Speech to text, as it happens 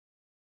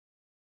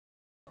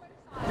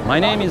My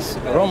name is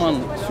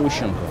Roman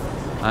Sushchenko.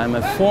 I'm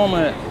a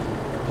former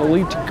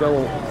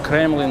political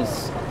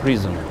Kremlin's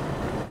prisoner.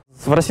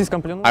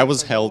 I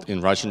was held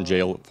in Russian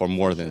jail for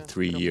more than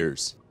 3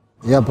 years.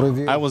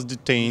 I was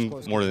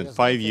detained more than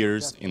 5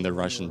 years in the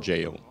Russian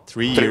jail,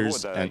 3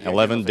 years and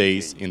 11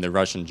 days in the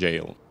Russian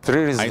jail.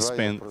 I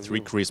spent 3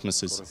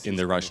 Christmases in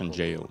the Russian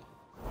jail.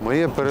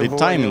 The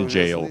time in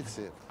jail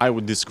I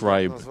would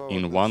describe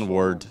in one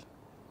word: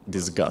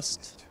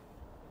 disgust.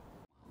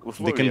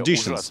 The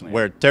conditions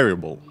were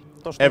terrible.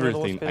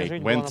 Everything I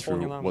went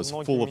through was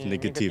full of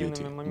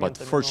negativity, but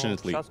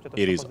fortunately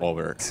it is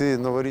over.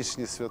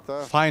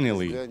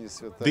 Finally,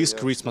 these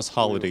Christmas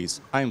holidays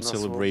I am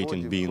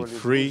celebrating being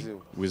free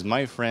with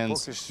my friends,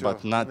 but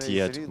not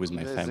yet with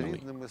my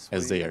family,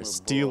 as they are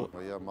still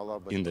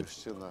in the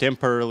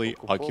temporarily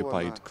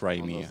occupied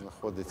Crimea.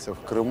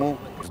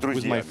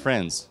 With my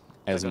friends,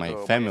 as my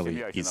family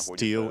is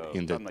still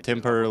in the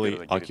temporarily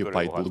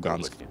occupied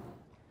Lugansk.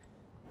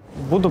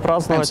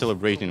 I'm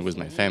celebrating with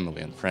my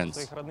family and friends.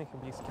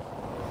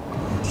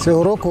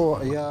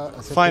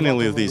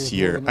 Finally, this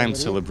year, I'm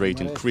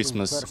celebrating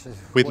Christmas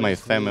with my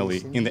family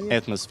in the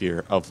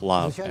atmosphere of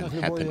love and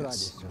happiness.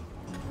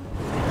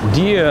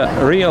 Dear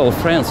real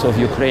friends of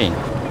Ukraine,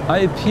 I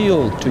appeal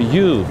to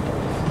you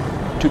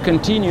to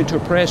continue to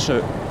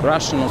pressure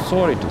Russian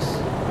authorities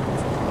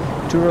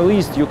to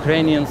release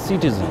Ukrainian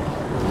citizens.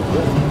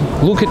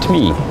 Look at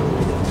me.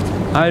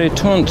 I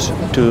returned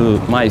to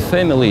my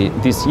family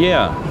this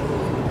year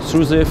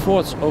through the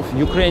efforts of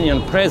Ukrainian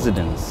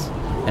presidents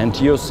and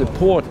your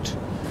support,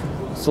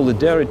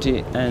 solidarity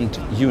and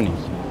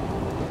unity.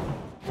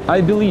 I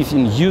believe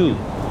in you,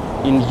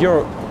 in your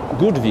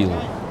goodwill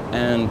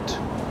and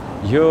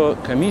your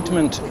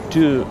commitment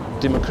to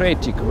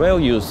democratic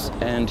values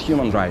and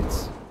human rights.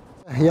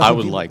 I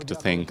would like to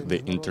thank the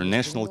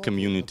international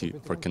community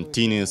for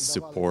continuous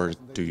support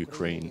to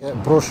Ukraine.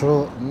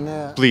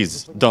 Please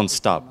don't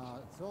stop.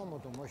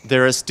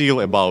 There are still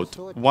about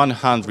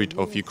 100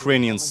 of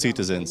Ukrainian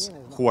citizens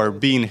who are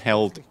being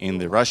held in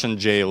the Russian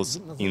jails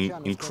in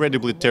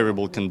incredibly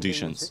terrible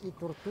conditions,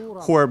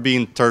 who are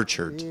being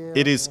tortured.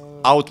 It is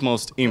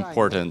utmost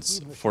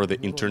importance for the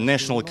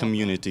international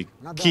community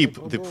to keep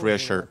the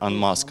pressure on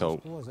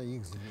Moscow.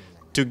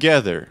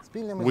 Together,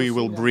 we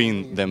will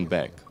bring them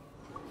back.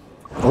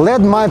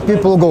 Let my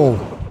people go.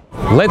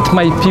 Let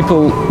my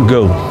people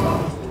go.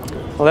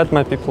 Let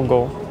my people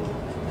go.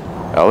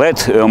 Let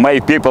my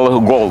people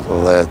go.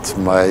 Let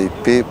my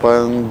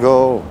people go.